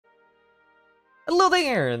Hello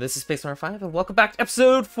there, this is Space5, and welcome back to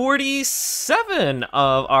episode 47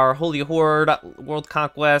 of our Holy Horde World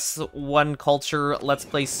Conquest, One Culture, Let's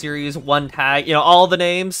Play series, One Tag, all the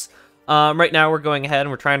names. Right now we're going ahead and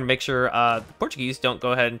we're trying to make sure the Portuguese don't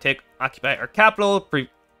go ahead and occupy our capital,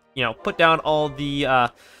 put down all the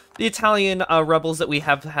Italian rebels that we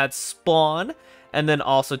have had spawn, and then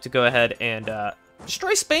also to go ahead and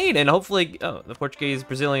destroy Spain, and hopefully, the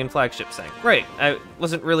Portuguese-Brazilian flagship sank. Great. It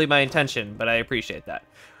wasn't really my intention, but I appreciate that.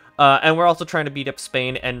 And we're also trying to beat up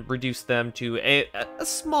Spain and reduce them to a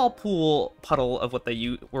small puddle of what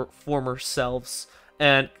they were former selves.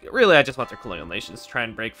 And really, I just want their colonial nations to try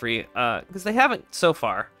and break free, because they haven't so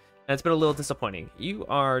far, and it's been a little disappointing. You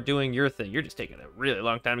are doing your thing. You're just taking a really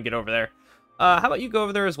long time to get over there. How about you go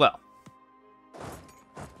over there as well?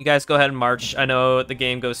 You guys go ahead and march. I know the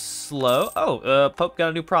game goes slow. Oh, Pope got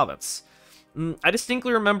a new province. I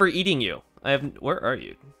distinctly remember eating you. Where are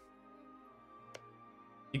you?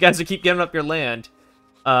 You guys keep giving up your land.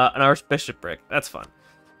 An archbishopric. That's fun.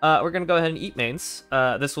 We're gonna go ahead and eat mains.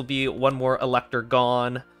 This will be one more elector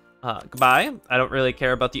gone. Goodbye. I don't really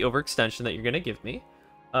care about the overextension that you're gonna give me.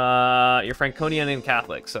 You're Franconian and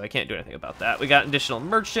Catholic, so I can't do anything about that. We got additional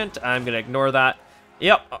merchant. I'm gonna ignore that.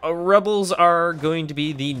 Yep, rebels are going to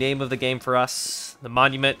be the name of the game for us. The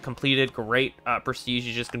monument completed, great. Prestige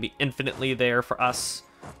is just going to be infinitely there for us.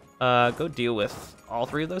 Go deal with all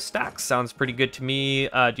three of those stacks. Sounds pretty good to me.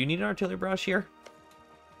 Do you need an artillery barrage here?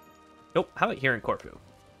 Nope, how about here in Corfu?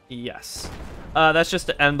 Yes. That's just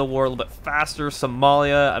to end the war a little bit faster.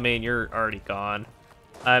 Somalia, I mean, you're already gone.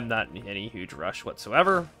 I'm not in any huge rush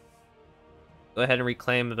whatsoever. Go ahead and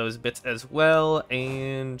reclaim those bits as well,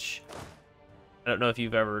 and I don't know if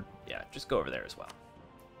you've ever... Yeah, just go over there as well.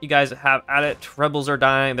 You guys have at it. Rebels are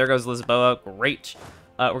dying. There goes Lisboa. Great.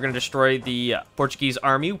 We're going to destroy the Portuguese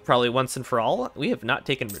army, probably once and for all. We have not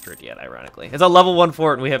taken Madrid yet, ironically. It's a level 1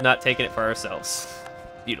 fort, and we have not taken it for ourselves.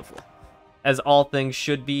 Beautiful. As all things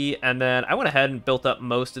should be. And then I went ahead and built up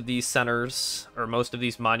most of these centers, or most of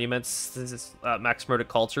these monuments. This is max murder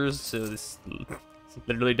cultures, so this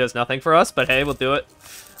literally does nothing for us, but hey, we'll do it.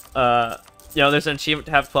 There's an achievement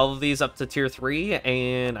to have 12 of these up to tier 3,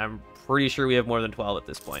 and I'm pretty sure we have more than 12 at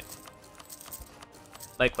this point.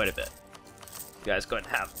 Like, quite a bit. You guys go ahead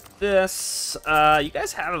and have this. You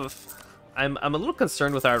guys have... I'm a little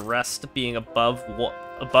concerned with our rest being above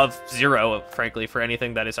 0, frankly, for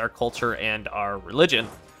anything that is our culture and our religion,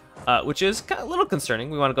 which is kind of a little concerning.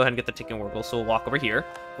 We want to go ahead and get the ticking Wargle, so we'll walk over here,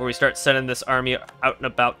 where we start sending this army out and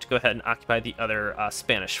about to go ahead and occupy the other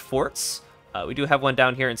Spanish forts. We do have one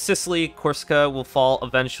down here in Sicily. Corsica will fall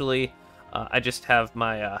eventually. I just have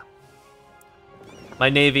my my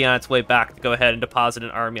navy on its way back to go ahead and deposit an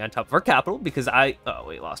army on top of our capital because oh,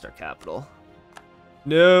 we lost our capital.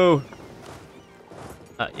 No.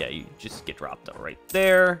 Yeah, you just get dropped right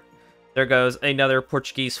there. There goes another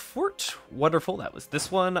Portuguese fort. Wonderful. That was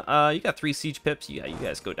this one. You got 3 siege pips. Yeah, you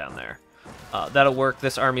guys go down there. That'll work.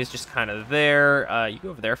 This army is just kind of there. You go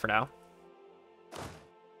over there for now.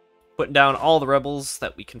 Putting down all the rebels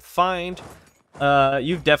that we can find.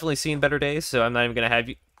 You've definitely seen better days, so I'm not even gonna have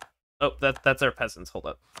you... Oh, that's our peasants. Hold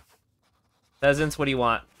up. Peasants, what do you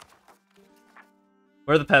want?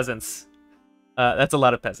 Where are the peasants? That's a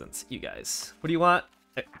lot of peasants, you guys. What do you want?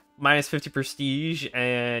 Minus 50 prestige,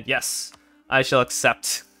 and yes, I shall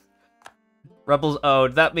accept. Rebels, oh,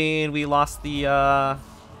 did that mean we lost the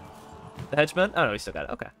hegemon? Oh no, we still got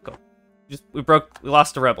it. Okay, cool. We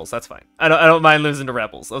lost to rebels. That's fine. I don't mind losing to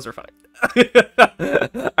rebels. Those are fine.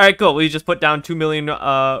 All right, cool. We just put down 2 million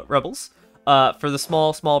rebels for the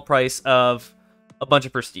small price of a bunch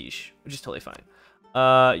of prestige, which is totally fine.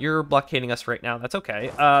 You're blockading us right now. That's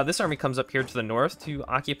okay. This army comes up here to the north to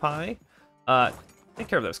occupy. Take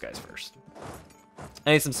care of those guys first.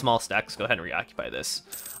 I need some small stacks. Go ahead and reoccupy this.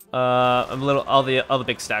 All the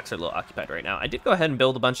big stacks are a little occupied right now. I did go ahead and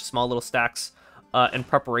build a bunch of small little stacks in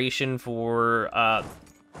preparation for,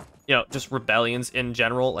 just rebellions in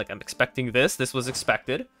general. Like, I'm expecting this. This was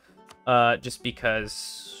expected. Just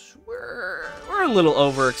because we're a little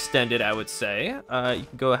overextended, I would say. You can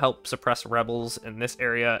go help suppress rebels in this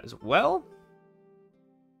area as well.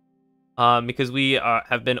 Because we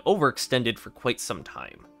have been overextended for quite some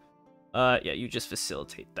time. Yeah, you just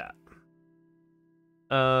facilitate that.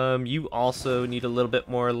 You also need a little bit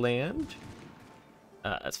more land.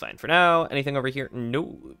 That's fine for now. Anything over here?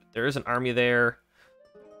 No, there is an army there.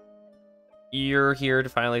 You're here to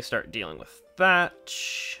finally start dealing with that.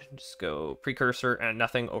 Just go precursor and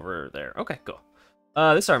nothing over there. Okay, cool.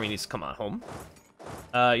 This army needs to come on home.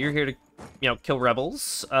 You're here to, kill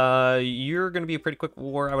rebels. You're going to be a pretty quick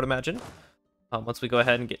war, I would imagine. Once we go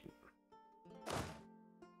ahead and get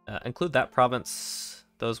Include that province,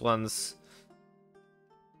 those ones.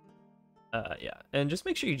 Yeah, and just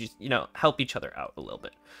make sure you just, help each other out a little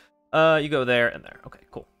bit. You go there and there. Okay,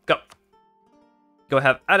 cool. Go. Go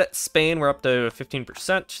have at it. Spain, we're up to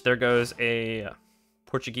 15%. There goes a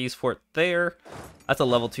Portuguese fort there. That's a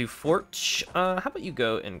level 2 fort. How about you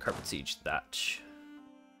go and carpet siege that?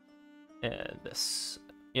 And this,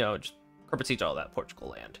 just carpet siege all that Portugal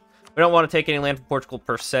land. We don't want to take any land from Portugal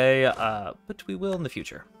per se, but we will in the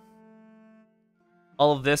future.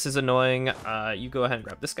 All of this is annoying. You go ahead and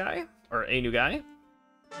grab this guy, or a new guy.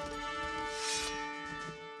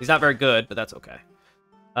 He's not very good, but that's okay.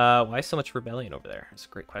 Why so much rebellion over there? That's a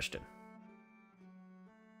great question.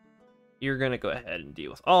 You're going to go ahead and deal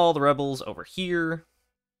with all the rebels over here.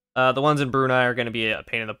 The ones in Brunei are going to be a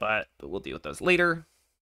pain in the butt, but we'll deal with those later.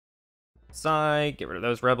 Side, get rid of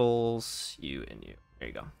those rebels. You and you. There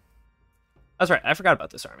you go. That's right, I forgot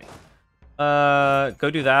about this army. Go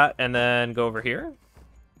do that, and then go over here.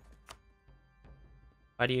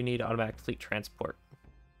 Why do you need automatic fleet transport?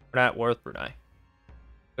 We're not at war with Brunei.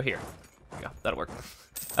 Go here. There you go, that'll work.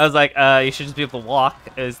 I was like, you should just be able to walk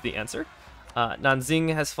is the answer.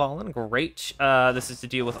 Nanjing has fallen, great. This is to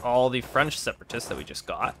deal with all the French separatists that we just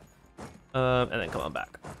got. And then come on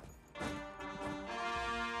back.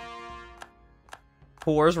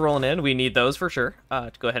 Cores rolling in. We need those for sure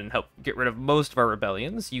to go ahead and help get rid of most of our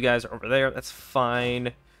rebellions. You guys are over there. That's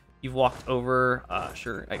fine. You've walked over.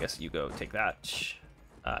 Sure, I guess you go take that.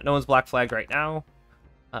 No one's black flagged right now.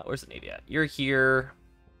 Where's the Navy at? You're here.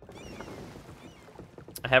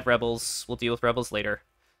 I have rebels. We'll deal with rebels later.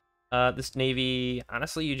 This Navy,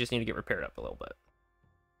 honestly, you just need to get repaired up a little bit.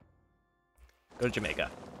 Go to Jamaica.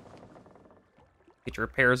 Get your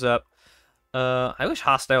repairs up. I wish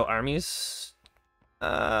hostile armies...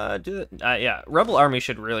 yeah, Rebel Army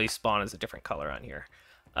should really spawn as a different color on here.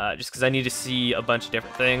 Just because I need to see a bunch of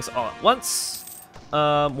different things all at once.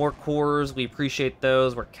 More cores, we appreciate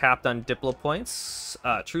those. We're capped on Diplo points.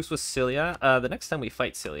 Truce with Cilia. The next time we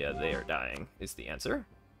fight Cilia, they are dying, is the answer.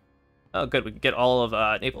 Oh, good, we can get all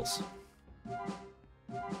of Naples.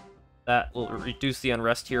 That will reduce the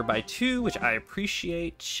unrest here by 2, which I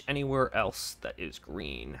appreciate. Anywhere else that is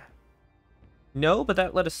green? No, but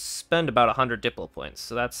that let us spend about 100 Diplo points,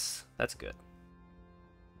 so that's good.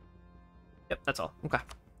 Yep, that's all. Okay.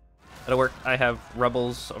 That'll work. I have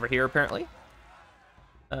rebels over here, apparently.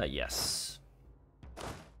 Yes.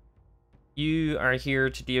 You are here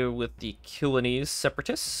to deal with the Culanese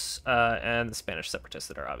separatists, and the Spanish separatists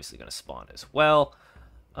that are obviously going to spawn as well.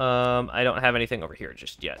 I don't have anything over here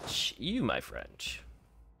just yet. You, my friend.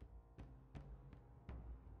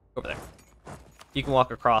 Over there. You can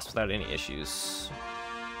walk across without any issues.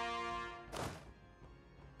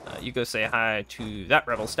 You go say hi to that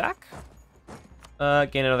rebel stack.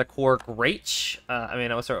 Gain another core, great. I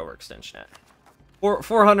mean, what's our overextension at?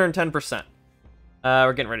 410%.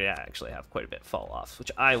 We're getting ready to actually have quite a bit fall off,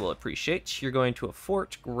 which I will appreciate. You're going to a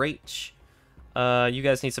fort, great. You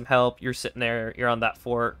guys need some help. You're sitting there, you're on that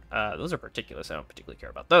fort. Those are particulars, I don't particularly care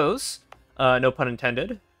about those. No pun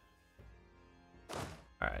intended.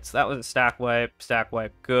 Alright, so that was a stack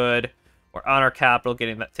wipe, good. We're on our capital,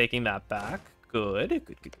 taking that back. Good.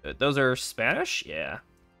 Those are Spanish? Yeah.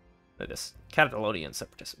 Look at this. Catalonian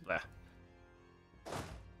separatism.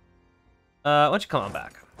 Why don't you come on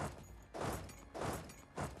back?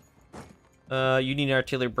 You need an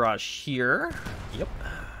artillery barrage here. Yep.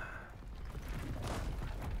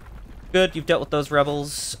 Good, you've dealt with those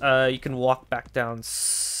rebels. You can walk back down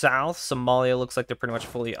south. Somalia looks like they're pretty much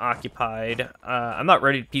fully occupied. I'm not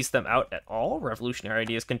ready to piece them out at all. Revolutionary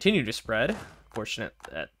ideas continue to spread. Fortunate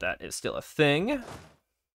that that is still a thing.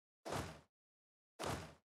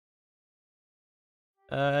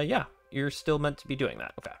 Yeah, you're still meant to be doing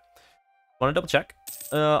that. Okay. Want to double check?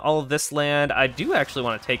 All of this land. I do actually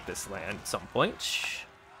want to take this land at some point.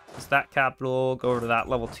 Is that capital? Go over to that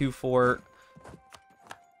level 2 fort.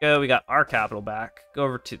 Go, we got our capital back. Go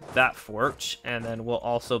over to that fort, and then we'll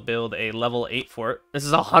also build a level 8 fort. This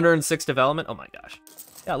is 106 development. Oh my gosh.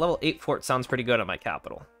 Yeah, level 8 fort sounds pretty good on my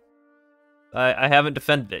capital. I haven't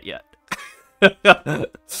defended it yet.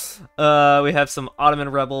 We have some Ottoman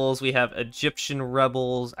rebels. We have Egyptian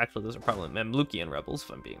rebels. Actually, those are probably Mamlukian rebels, if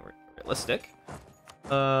I'm being realistic.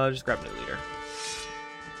 Just grab a new leader.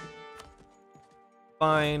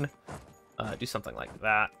 Fine. Do something like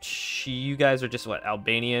that. You guys are just, what,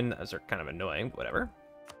 Albanian? Those are kind of annoying, but whatever.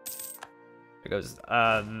 There goes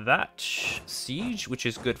that siege, which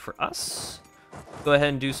is good for us. Go ahead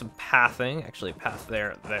and do some pathing. Actually, path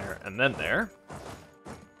there, there, and then there.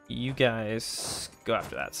 You guys go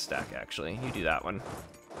after that stack, actually. You do that one.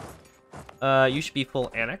 You should be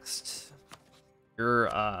full annexed.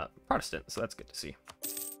 You're Protestant, so that's good to see.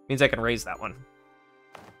 Means I can raise that one.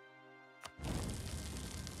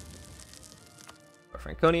 Or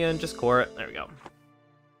Franconian, just core it. There we go.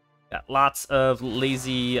 Got lots of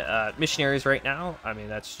lazy missionaries right now. I mean,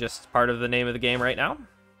 that's just part of the name of the game right now.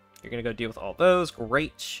 You're going to go deal with all those.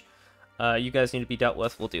 Great. You guys need to be dealt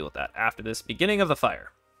with. We'll deal with that after this. Beginning of the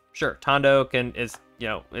fire. Sure, Tondo is, you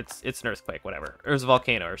know, it's an earthquake, whatever. There's a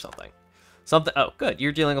volcano or something. Oh, good.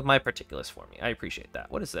 You're dealing with my particulars for me. I appreciate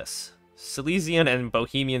that. What is this? Silesian and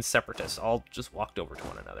Bohemian separatists all just walked over to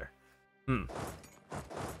one another.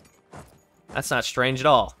 That's not strange at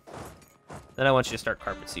all. Then I want you to start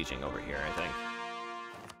carpet sieging over here, I think.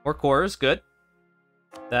 More cores, good.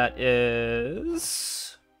 That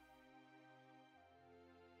is...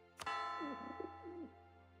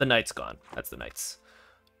 The knight's gone. That's the knights.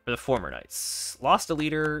 Or the former knights. Lost a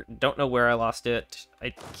leader. Don't know where I lost it. I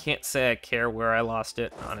can't say I care where I lost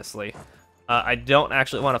it, honestly. I don't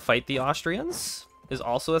actually want to fight the Austrians, is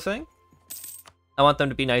also a thing. I want them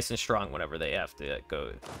to be nice and strong whenever they have to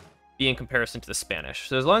go be in comparison to the Spanish.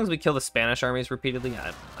 So as long as we kill the Spanish armies repeatedly,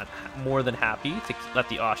 I'm more than happy to let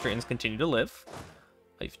the Austrians continue to live.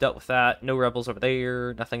 You've dealt with that. No rebels over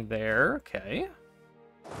there. Nothing there. Okay.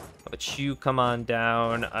 How about you come on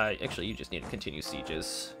down? Actually, you just need to continue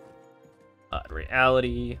sieges.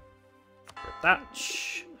 Reality.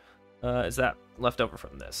 Thatch. Is that left over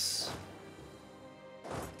from this?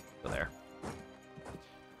 Go there.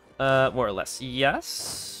 More or less,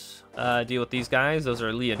 yes. Deal with these guys. Those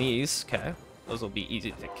are Leonese. Okay. Those will be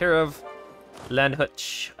easy to take care of.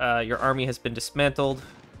 Landhutch, your army has been dismantled.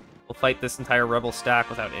 We'll fight this entire rebel stack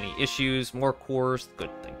without any issues. More cores.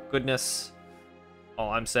 Good, thank goodness.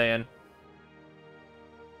 All I'm saying.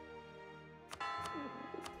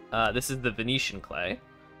 This is the Venetian clay.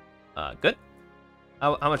 Good.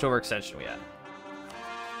 How much overextension are we at?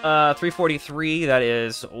 343, that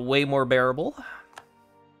is way more bearable.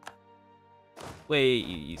 Way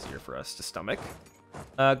easier for us to stomach.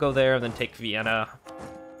 Go there and then take Vienna.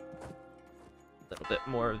 A little bit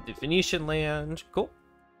more of the Venetian land. Cool.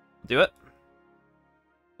 Do it.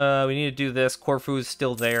 We need to do this. Corfu's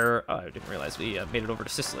still there. Oh, I didn't realize we made it over to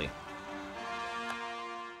Sicily.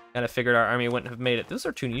 Kind of figured our army wouldn't have made it. Those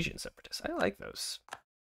are Tunisian separatists. I like those.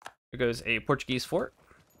 There goes a Portuguese fort.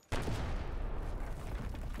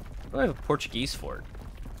 Oh, I have a Portuguese fort.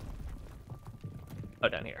 Oh,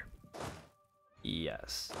 down here.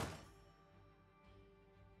 Yes.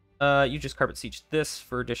 You just carpet siege this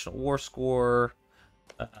for additional war score.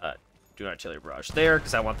 Do an artillery barrage there,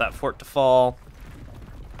 because I want that fort to fall.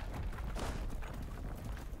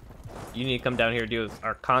 You need to come down here to deal with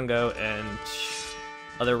our Congo and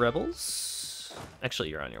other rebels. Actually,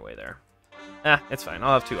 you're on your way there. It's fine.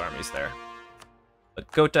 I'll have two armies there.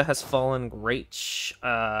 But Gotha has fallen. Great.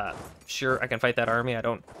 Sure, I can fight that army. I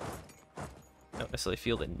don't necessarily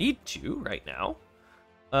feel the need to right now.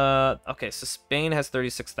 Okay, so Spain has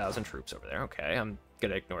 36,000 troops over there. Okay, I'm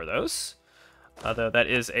gonna ignore those. Although that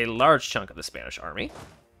is a large chunk of the Spanish army.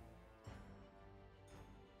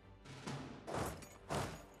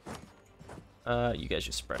 You guys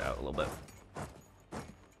just spread out a little bit.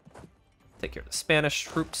 Take care of the Spanish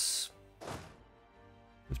troops.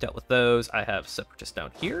 We've dealt with those. I have separatists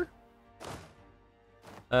down here.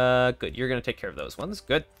 Good. You're gonna take care of those ones.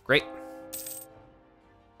 Good. Great.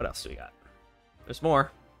 What else do we got? There's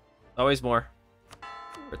more. Always more.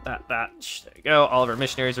 That. There you go. All of our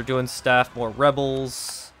missionaries are doing stuff. More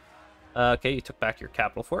rebels. Okay, you took back your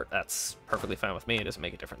capital fort. That's perfectly fine with me. It doesn't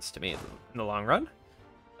make a difference to me in the long run.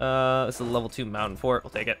 This is a level 2 mountain fort.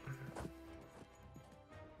 We'll take it.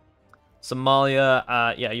 Somalia.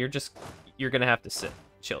 Yeah, you're gonna have to sit.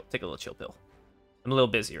 Chill. Take a little chill pill. I'm a little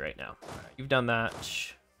busy right now. Alright, you've done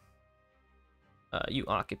that. You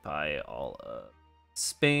occupy all of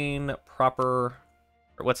Spain proper,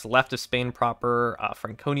 or what's left of Spain proper.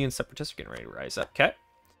 Franconian separatists are getting ready to rise up. Okay.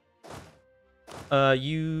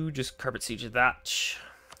 You just carpet siege that.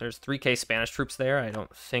 There's 3k Spanish troops there. I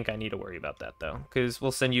don't think I need to worry about that though, because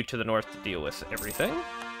we'll send you to the north to deal with everything.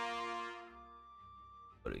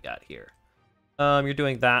 What do we got here? You're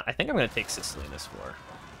doing that. I think I'm going to take Sicily in this war.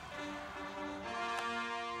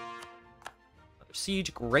 Another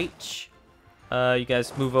siege. Great. You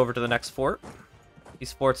guys move over to the next fort.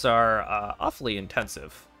 These forts are awfully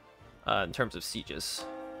intensive in terms of sieges.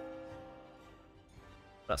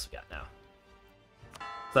 What else we got now?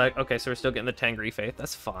 Okay, so we're still getting the Tangri faith.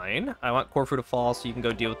 That's fine. I want Corfu to fall so you can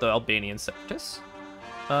go deal with the Albanian separatists.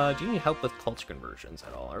 Do you need help with culture conversions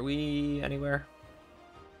at all? Are we anywhere?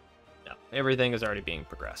 No, everything is already being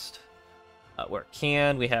progressed. Where it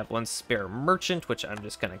can, we have one spare merchant, which I'm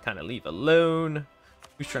just going to kind of leave alone.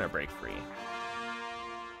 Who's trying to break free?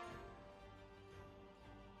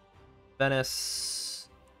 Venice.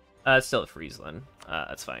 It's still at Friesland.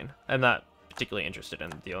 That's fine. I'm not particularly interested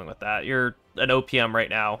in dealing with that. You're an OPM right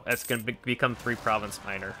now. That's going to become 3 province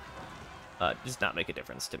minor. Does not make a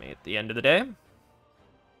difference to me at the end of the day.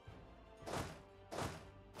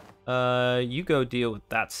 You go deal with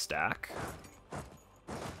that stack.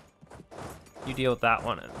 You deal with that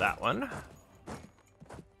one and that one.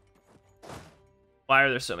 Why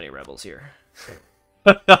are there so many rebels here?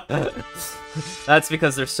 That's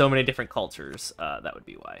because there's so many different cultures. That would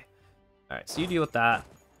be why. Alright, so you deal with that.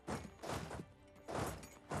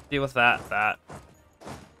 Deal with that.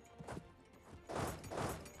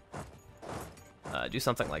 Do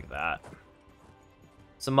something like that.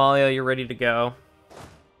 Somalia, you're ready to go.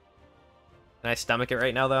 Can I stomach it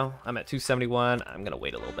right now, though? I'm at 271. I'm gonna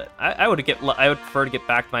wait a little bit. I would prefer to get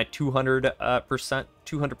back to my 200%.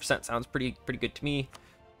 200% sounds pretty good to me.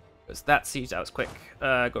 Because that siege, that was quick.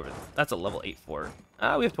 Go over. That's a level 8 fort.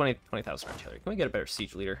 We have 20,000 artillery. Can we get a better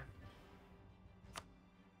siege leader?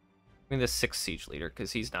 I mean, this 6th siege leader,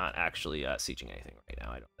 because he's not actually sieging anything right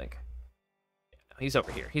now. I don't think. Yeah, no, he's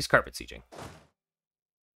over here. He's carpet sieging.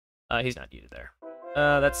 He's not needed there.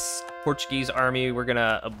 That's Portuguese army. We're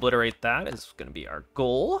gonna obliterate that. Is gonna be our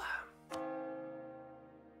goal.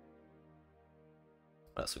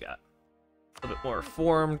 What else we got? A little bit more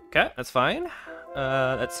formed. Okay, that's fine.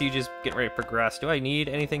 That siege is getting ready to progress. Do I need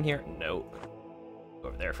anything here? No. Go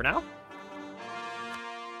over there for now.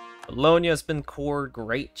 Bologna's been core.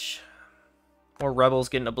 Great. More rebels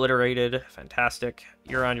getting obliterated. Fantastic.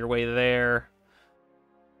 You're on your way there.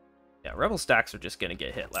 Yeah, rebel stacks are just gonna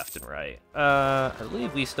get hit left and right. I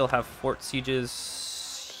believe we still have fort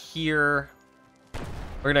sieges here.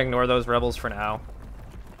 We're gonna ignore those rebels for now.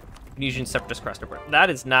 Tunisian separatist crossed over. That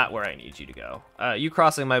is not where I need you to go. You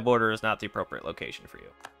crossing my border is not the appropriate location for you.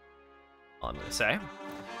 All I'm gonna say.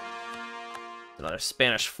 Another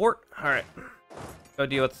Spanish fort. All right, go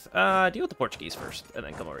deal with the Portuguese first, and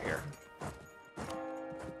then come over here.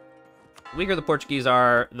 The weaker the Portuguese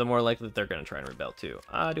are, the more likely that they're going to try and rebel too.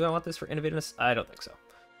 Do I want this for innovativeness? I don't think so.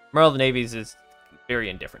 Morale of the navies is very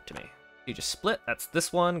indifferent to me. You just split. That's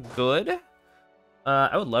this one. Good.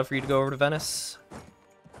 I would love for you to go over to Venice.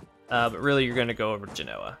 But really, you're going to go over to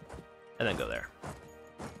Genoa. And then go there.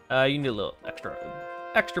 You need a little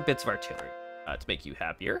extra bits of artillery to make you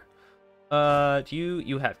happier.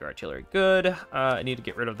 You have your artillery. Good. I need to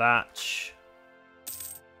get rid of that.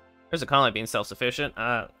 There's a colony being self-sufficient.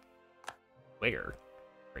 Where?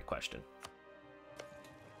 Great question.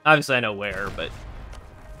 Obviously, I know where, but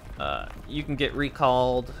you can get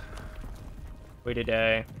recalled. Wait a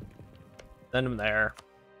day. Send them there.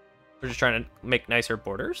 We're just trying to make nicer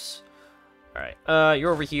borders. All right.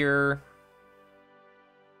 You're over here.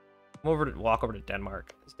 Walk over to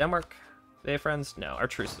Denmark. Is Denmark? They have friends? No, our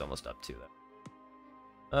truce is almost up too.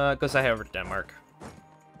 Go say hi over to Denmark.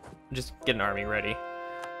 Just get an army ready.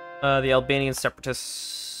 The Albanian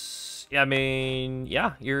separatists. Yeah, I mean,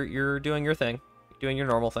 yeah, you're doing your thing, doing your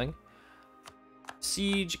normal thing.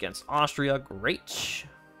 Siege against Austria, great.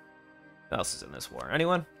 Who else is in this war?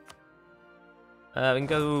 Anyone? We can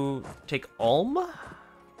go take Ulm.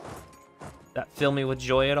 That fill me with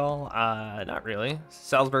joy at all? Not really.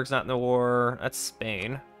 Salzburg's not in the war. That's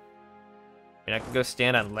Spain. I mean, I can go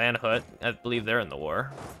stand on Landshut. I believe they're in the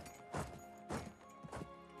war.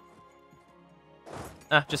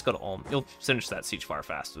 Just go to Ulm. You'll finish that siege far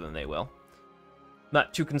faster than they will.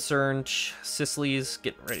 Not too concerned. Sicily's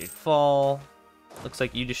getting ready to fall. Looks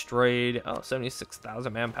like you destroyed,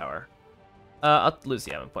 76,000 manpower. I'll lose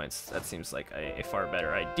the admin points. That seems like a far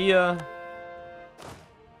better idea.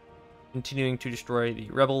 Continuing to destroy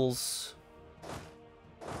the rebels.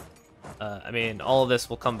 I mean, all of this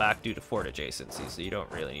will come back due to fort adjacency, so you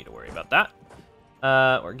don't really need to worry about that.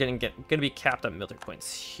 We're gonna be capped on military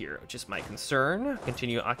points here, which is my concern.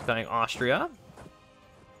 Continue occupying Austria.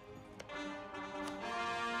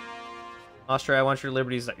 Austria, I want your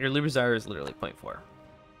liberties. Your liberty desire is literally 0.4.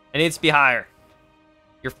 It needs to be higher.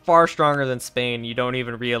 You're far stronger than Spain. You don't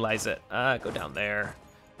even realize it. Go down there.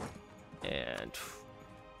 And...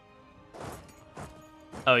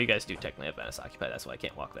 oh, you guys do technically have Venice occupied. That's why I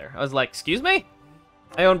can't walk there. I was like, excuse me?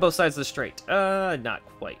 I own both sides of the strait. Not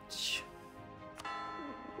quite.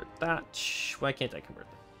 Convert that. Why can't I convert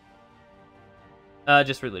that?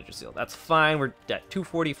 Just religious seal. That's fine. We're at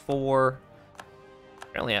 244.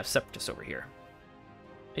 Apparently I have separatists over here.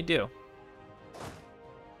 They do.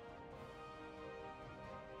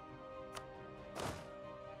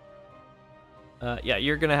 Yeah,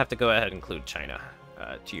 you're gonna have to go ahead and include China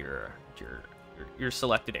to your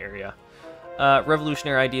selected area.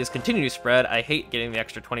 Revolutionary ideas continue to spread. I hate getting the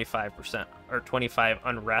extra 25% or 25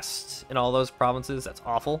 unrest in all those provinces. That's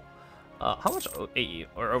awful. How much AE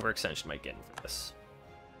or overextension am I getting for this?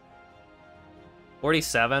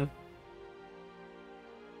 47?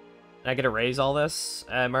 Can I get to raise all this?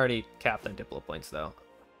 I'm already capped on Diplo points, though.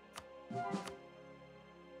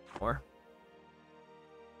 More.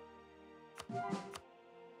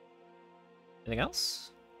 Anything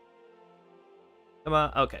else? Come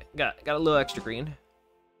on. Okay, got a little extra green.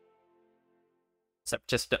 Except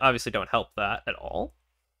just obviously don't help that at all.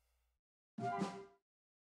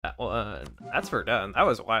 That one, that's for done. That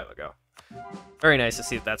was a while ago. Very nice to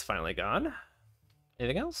see that that's finally gone.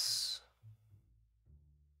 Anything else?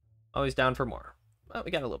 Always down for more. Well,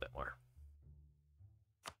 we got a little bit more.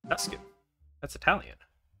 That's good. That's Italian.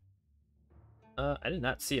 I did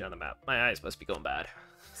not see it on the map. My eyes must be going bad.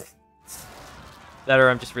 That or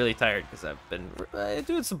I'm just really tired because I've been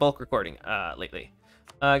doing some bulk recording lately.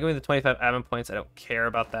 Give me the 25 admin points. I don't care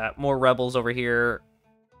about that. More rebels over here.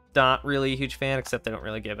 Not really a huge fan, except they don't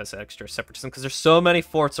really give us extra separatism because there's so many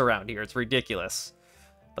forts around here. It's ridiculous.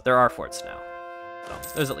 But there are forts now.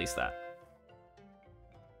 So there's at least that.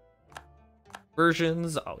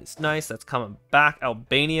 Versions, always nice. That's coming back.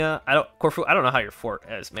 Albania. Corfu, I don't know how your fort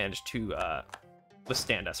has managed to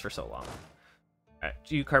withstand us for so long. Alright,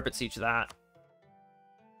 you carpet siege that.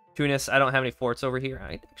 Tunis, I don't have any forts over here.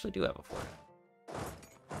 I actually do have a fort.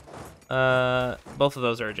 Both of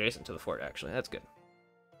those are adjacent to the fort, actually. That's good.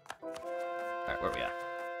 Alright, where are we at?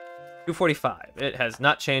 245. It has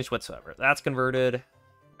not changed whatsoever. That's converted.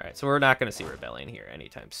 Alright, so we're not going to see rebellion here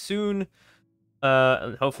anytime soon.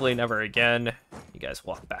 And hopefully never again. You guys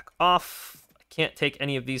walk back off. I can't take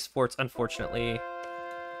any of these forts, unfortunately.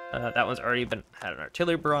 That one's already had an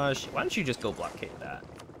artillery barrage. Why don't you just go blockade that?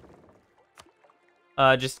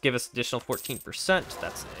 Just give us additional 14%.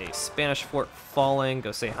 That's a Spanish fort falling.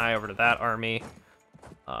 Go say hi over to that army.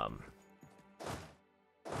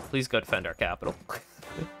 Please go defend our capital.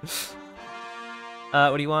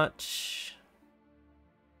 What do you want?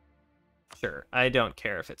 Sure, I don't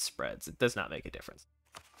care if it spreads. It does not make a difference.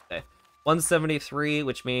 Okay. 173,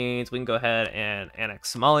 which means we can go ahead and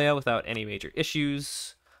annex Somalia without any major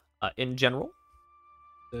issues in general.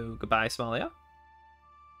 So goodbye, Somalia.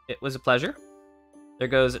 It was a pleasure. There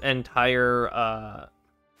goes an entire...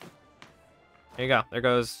 there you go. There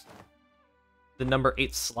goes the number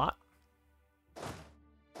 8 slot.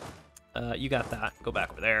 You got that. Go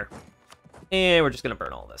back over there. And we're just going to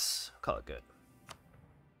burn all this. Call it good.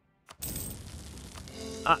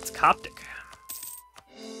 Ah, it's Coptic.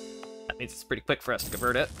 That means it's pretty quick for us to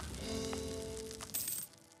convert it.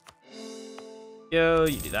 Yo,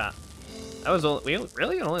 you do that. That was we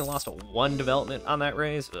really only lost a 1 development on that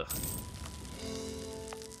raise. Ugh.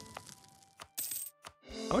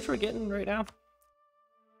 How much are we getting right now?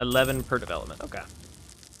 11 per development. Okay.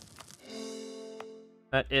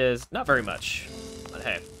 That is not very much, but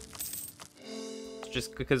hey. It's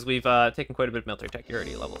just because we've taken quite a bit of military tech. You're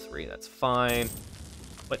already level 3. That's fine.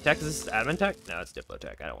 What tech is this? Admin tech? No, it's Diplo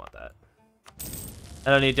tech. I don't want that.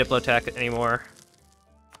 I don't need Diplo tech anymore.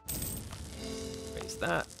 Raise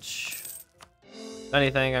that. If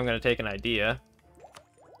anything, I'm going to take an idea.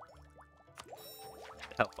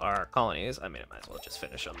 To help our colonies. I mean, I might as well just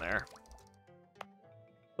finish them there.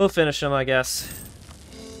 We'll finish them, I guess.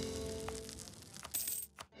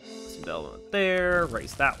 Some development there.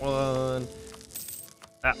 Raise that one.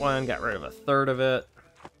 That one. Got rid of a third of it.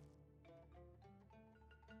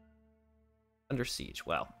 Under siege.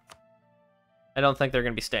 Well, I don't think they're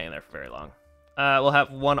going to be staying there for very long. We'll have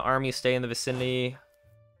 1 army stay in the vicinity.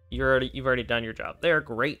 You've already done your job there.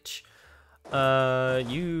 Great.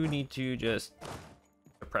 You need to just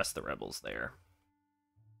suppress the rebels there.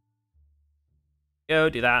 Go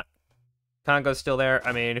do that. Congo's still there.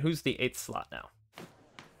 I mean, who's the 8th slot now?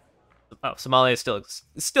 Oh, Somalia is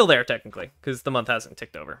still there technically because the month hasn't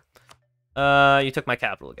ticked over. You took my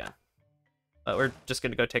capital again. We're just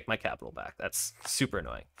going to go take my capital back. That's super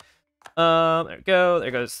annoying. There we go.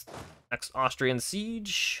 There goes next Austrian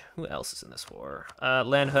siege. Who else is in this war?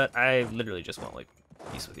 Landhut. I literally just want like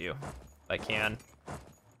peace with you if I can.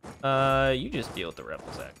 You just deal with the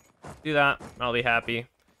rebels. Do that. I'll be happy.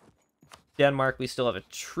 Denmark, we still have a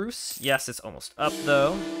truce. Yes, it's almost up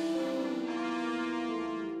though.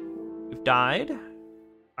 We've died.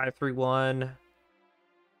 531.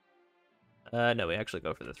 No, we actually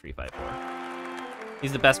go for the 354.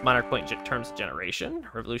 He's the best monarch point in terms of generation.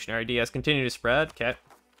 Revolutionary ideas continue to spread. Okay.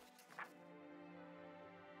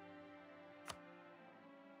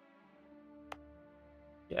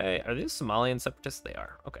 Yay. Are these Somalian separatists? They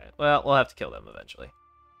are. Okay. Well, we'll have to kill them eventually.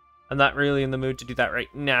 I'm not really in the mood to do that right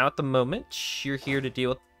now at the moment. You're here to deal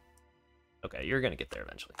with... Okay, you're going to get there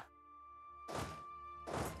eventually.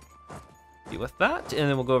 Deal with that, and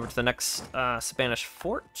then we'll go over to the next Spanish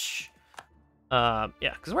fort. Yeah,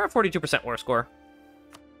 because we're at 42% war score.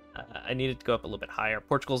 I needed to go up a little bit higher.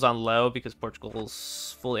 Portugal's on low because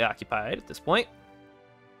Portugal's fully occupied at this point.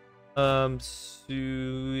 So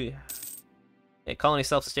yeah, colony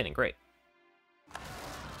self-sustaining, great.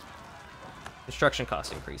 Construction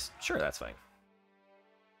cost increase, sure, that's fine.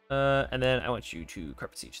 And then I want you to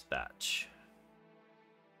carpet siege that.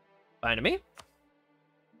 Fine to me.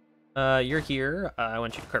 You're here. I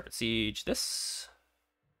want you to carpet siege this.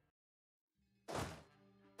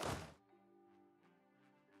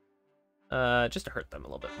 Just to hurt them a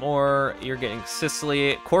little bit more. You're getting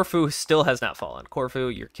Sicily. Corfu still has not fallen. Corfu,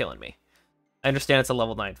 you're killing me. I understand it's a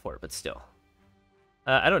level 9 fort, but still.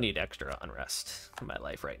 I don't need extra unrest in my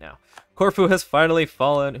life right now. Corfu has finally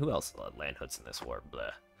fallen. Who else land hoods in this war?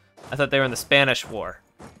 Blah. I thought they were in the Spanish War.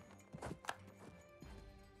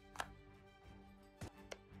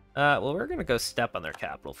 Well, we're going to go step on their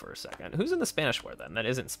capital for a second. Who's in the Spanish War, then? That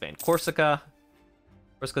isn't Spain. Corsica.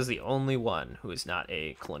 Corsica's the only one who is not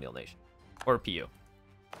a colonial nation. Or PU.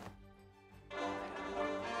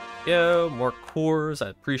 Yo, more cores. I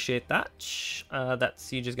appreciate that. That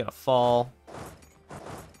siege is going to fall.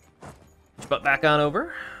 But back on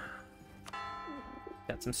over.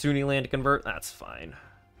 Got some Sunni land to convert. That's fine.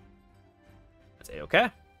 That's A-okay.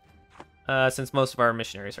 Since most of our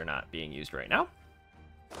missionaries are not being used right now.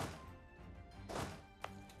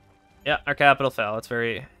 Yeah, our capital fell. It's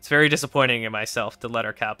very disappointing in myself to let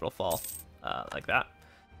our capital fall like that.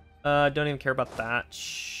 Don't even care about that.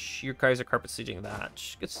 You guys are carpet sieging that.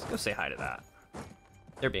 Just go say hi to that.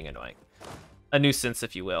 They're being annoying. A nuisance,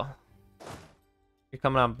 if you will. You're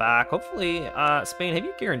coming on back. Hopefully, Spain, have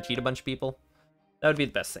you guaranteed a bunch of people? That would be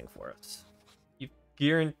the best thing for us. You've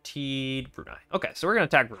guaranteed Brunei. Okay, so we're going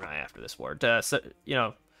to attack Brunei after this war to, you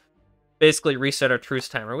know, basically reset our truce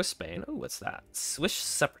timer with Spain. Oh, what's that? Swiss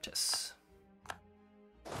separatists.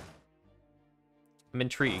 I'm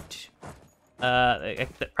intrigued. I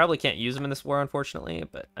probably can't use them in this war, unfortunately,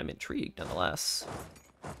 but I'm intrigued nonetheless.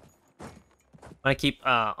 I want to keep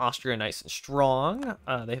Austria nice and strong.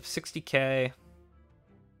 They have 60k.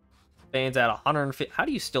 Spain's at 150. How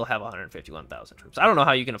do you still have 151,000 troops? I don't know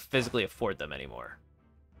how you can physically afford them anymore.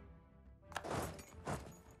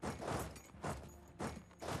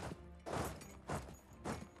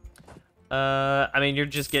 I mean, you're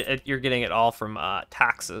getting it all from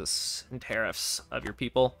taxes and tariffs of your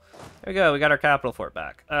people. There we go. We got our capital fort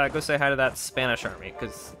back. Go say hi to that Spanish army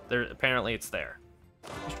because apparently it's there.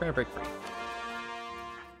 Just trying to break free.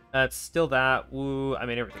 It's still that. Woo. I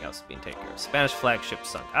mean, everything else is being taken care of. Spanish flagship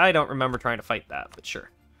sunk. I don't remember trying to fight that, but sure.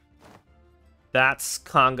 That's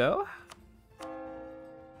Congo.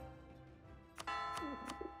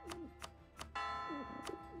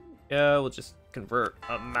 Yeah, we'll just convert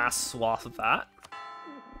a mass swath of that.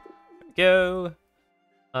 There we go.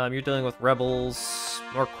 You're dealing with rebels,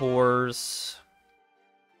 more cores.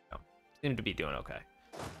 Oh, seem to be doing okay.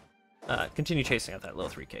 Continue chasing out that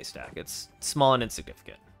little 3k stack. It's small and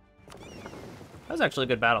insignificant. That was actually a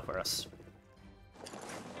good battle for us.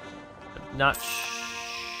 I'm not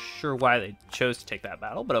sure why they chose to take that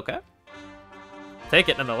battle, but okay. Take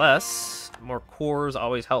it nonetheless. More cores,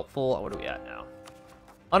 always helpful. What are we at now?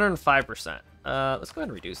 105%. Let's go ahead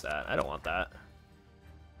and reduce that. I don't want that.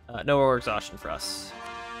 No war exhaustion for us.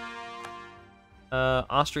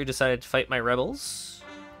 Austria decided to fight my rebels,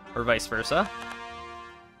 or vice versa.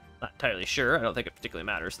 Not entirely sure. I don't think it particularly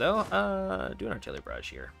matters, though. Do an artillery barrage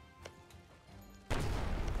here.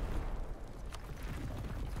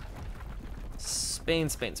 Spain,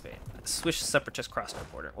 Spain, Spain. Swiss separatists crossed our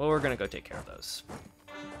border. Well, we're going to go take care of those.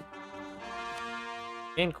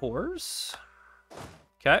 Gain cores.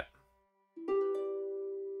 Okay.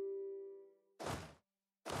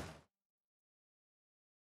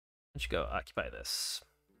 Let's go occupy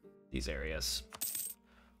these areas.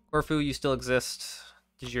 Corfu, you still exist.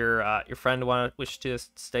 Does your friend wish to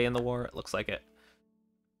stay in the war? It looks like it.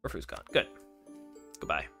 Corfu's gone. Good.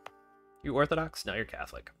 Goodbye. You Orthodox? No, you're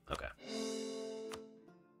Catholic. Okay.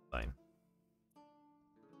 Fine.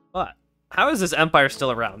 But how is this empire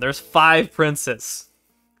still around? There's 5 princes.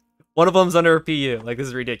 One of them's under a PU. Like, this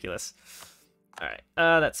is ridiculous. All right.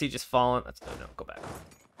 That siege is fallen. Let's no, go back.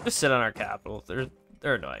 Just sit on our capital.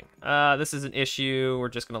 They're annoying. This is an issue. We're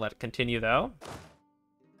just gonna let it continue though.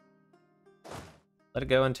 Let it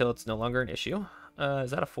go until it's no longer an issue.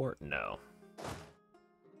 Is that a fort? No.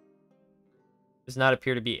 Does not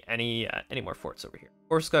appear to be any more forts over here.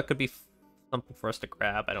 Corsica could be something for us to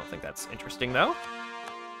grab. I don't think that's interesting though.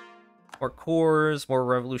 More cores, more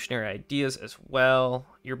revolutionary ideas as well.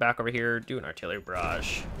 You're back over here. Do an artillery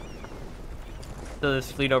barrage. So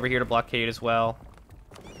this fleet over here to blockade as well.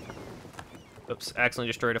 Oops, accidentally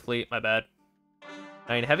destroyed a fleet. My bad.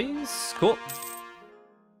 9 heavies. Cool.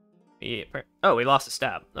 Yeah, oh, we lost a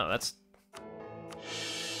stab. No, that's...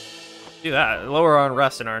 Do that. Lower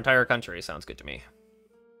unrest in our entire country. Sounds good to me.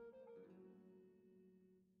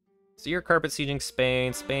 So you're carpet sieging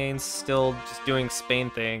Spain. Spain's still just doing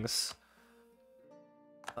Spain things.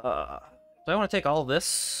 Do I want to take all of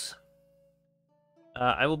this?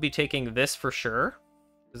 I will be taking this for sure,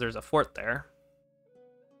 because there's a fort there.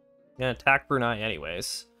 I'm going to attack Brunei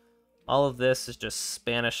anyways. All of this is just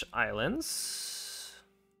Spanish islands.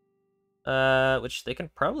 Which they can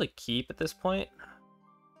probably keep at this point.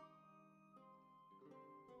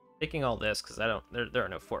 Taking all this, because there are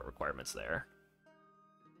no fort requirements there.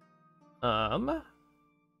 I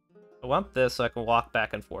want this so I can walk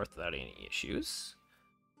back and forth without any issues.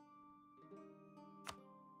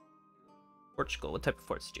 Portugal, what type of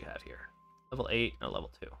forts did you have here? Level 8 and a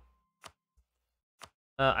level 2.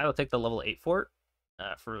 I will take the level 8 fort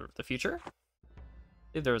for the future. I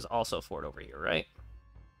believe there was also a fort over here, right?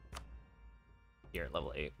 Here,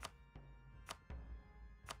 level 8.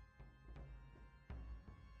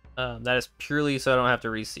 That is purely so I don't have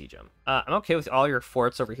to re-siege them. I'm okay with all your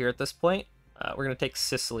forts over here at this point. We're going to take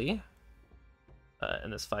Sicily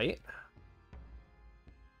in this fight.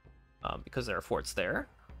 Because there are forts there.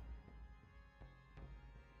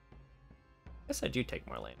 I guess I do take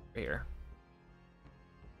more land over here.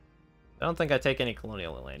 I don't think I take any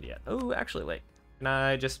colonial land yet. Oh, actually, wait. Can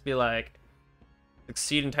I just be like,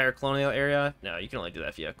 succeed entire colonial area? No, you can only do that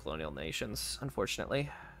if you have colonial nations, unfortunately.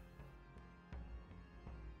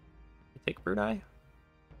 You take Brunei?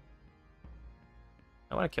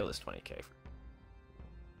 I want to kill this 20k. I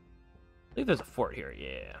believe there's a fort here.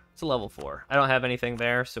 Yeah, it's a level 4. I don't have anything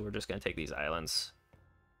there, so we're just going to take these islands.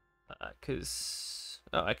 Because...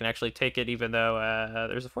 Oh, I can actually take it even though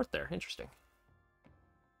there's a fort there. Interesting.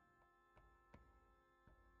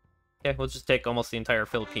 Okay, we'll just take almost the entire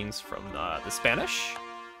Philippines from the Spanish.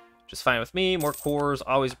 Which is fine with me. More cores,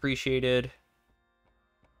 always appreciated.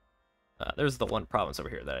 There's the one province over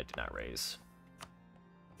here that I did not raise.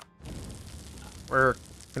 We're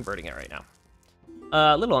converting it right now.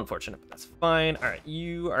 A little unfortunate, but that's fine. Alright,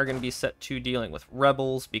 you are going to be set to dealing with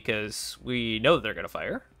rebels because we know they're going to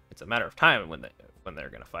fire. It's a matter of time when they're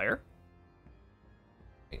going to fire.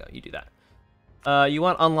 There you go, you do that. You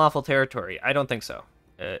want unlawful territory? I don't think so.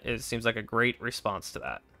 It seems like a great response to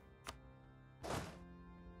that.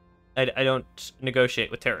 I don't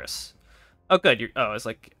negotiate with terrorists. Oh, good. Oh, it's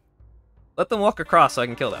like, let them walk across so I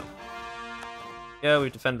can kill them. Yeah,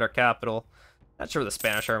 we've defended our capital. Not sure where the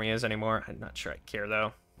Spanish army is anymore. I'm not sure I care,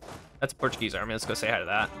 though. That's a Portuguese army. Let's go say hi to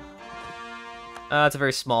that. It's a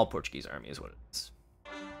very small Portuguese army is what it is.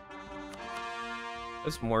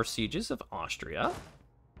 There's more sieges of Austria.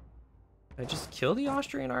 Did I just kill the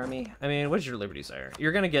Austrian army? I mean, what is your liberty desire?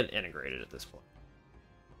 You're going to get integrated at this point.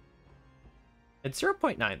 It's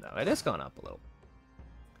 0.9, though. It has gone up a little.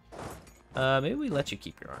 Maybe we let you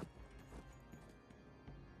keep your arm.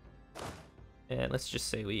 And let's just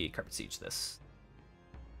say we carpet siege this.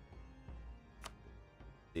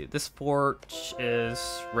 Dude, this fort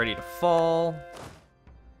is ready to fall.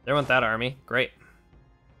 There went that army. Great.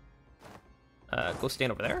 Go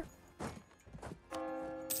stand over there.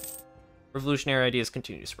 Revolutionary ideas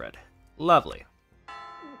continue to spread. Lovely.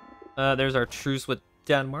 There's our truce with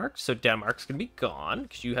Denmark. So Denmark's going to be gone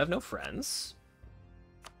because you have no friends.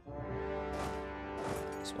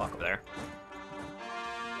 Just walk over there.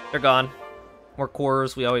 They're gone. More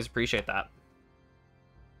cores. We always appreciate that.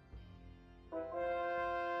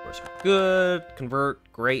 Cores are good. Convert.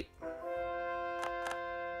 Great. Go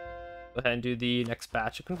ahead and do the next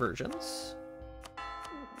batch of conversions.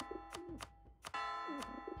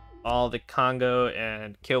 All the Congo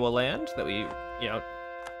and Kiowa land that we,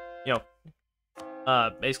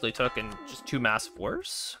 basically took in just 2 massive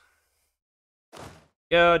wars.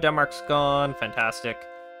 Go, Denmark's gone. Fantastic.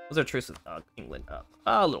 Was our truce with England up?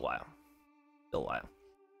 A little while. Still a while.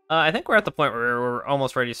 I think we're at the point where we're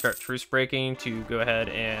almost ready to start truce breaking to go ahead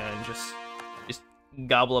and just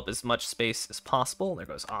gobble up as much space as possible. There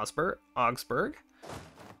goes Augsburg.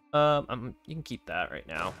 You can keep that right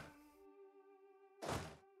now.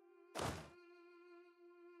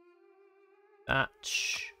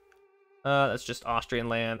 That's just Austrian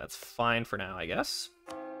land. That's fine for now, I guess.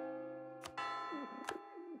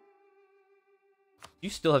 You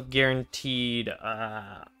still have guaranteed,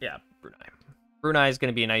 yeah, Brunei. Brunei is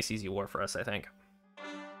going to be a nice, easy war for us, I think.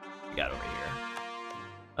 We got over here.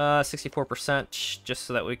 64%, just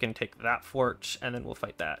so that we can take that fort, and then we'll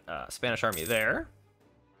fight that Spanish army there.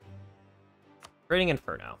 Raiding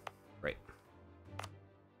Inferno. Great.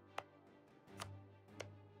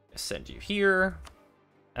 Send you here.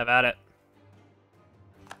 Have at it.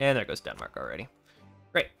 And there goes Denmark already.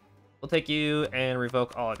 Great. We'll take you and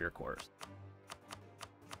revoke all of your cores.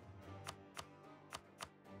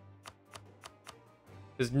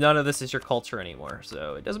 Because none of this is your culture anymore,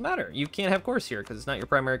 so it doesn't matter. You can't have cores here because it's not your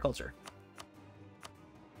primary culture.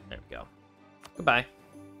 There we go. Goodbye.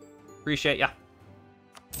 Appreciate ya.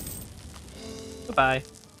 Goodbye.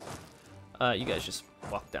 You guys just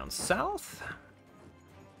walk down south.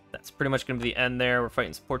 That's pretty much going to be the end there. We're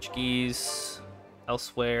fighting some Portuguese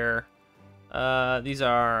elsewhere. These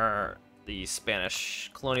are the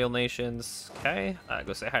Spanish colonial nations. Okay,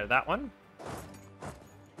 go say hi to that one.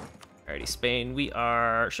 Alrighty, Spain. We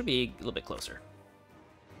should be a little bit closer.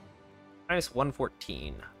 Minus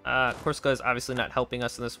 114. Corsica is obviously not helping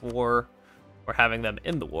us in this war. We're having them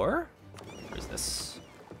in the war. Where's this?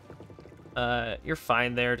 You're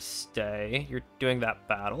fine there to stay. You're doing that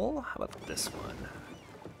battle. How about this one?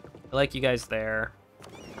 I like you guys there.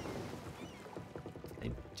 I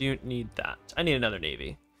do need that. I need another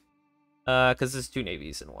navy. Because there's 2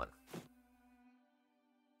 navies in one.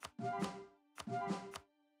 Not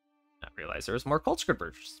realize there was more culture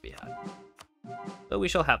convergence to be had. So we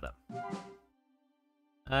shall have them.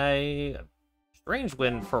 Strange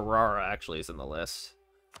when Ferrara actually is in the list.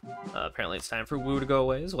 Apparently it's time for Wu to go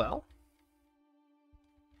away as well.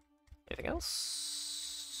 Anything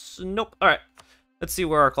else? Nope. Alright. Let's see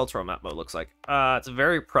where our cultural map mode looks like. It's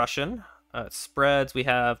very Prussian. It spreads. We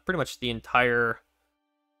have pretty much the entire,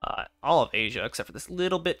 all of Asia, except for this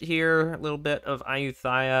little bit here, a little bit of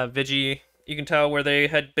Ayutthaya, Vigi. You can tell where they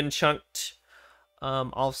had been chunked.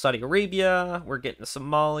 All of Saudi Arabia. We're getting to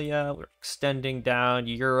Somalia. We're extending down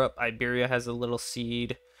Europe. Iberia has a little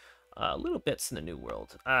seed. Little bits in the New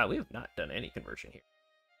World. We have not done any conversion here.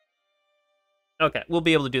 Okay, we'll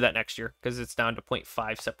be able to do that next year because it's down to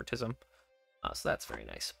 0.5 separatism. So that's very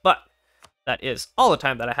nice. But that is all the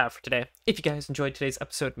time that I have for today. If you guys enjoyed today's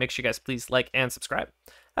episode, make sure you guys please like and subscribe.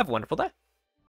 Have a wonderful day.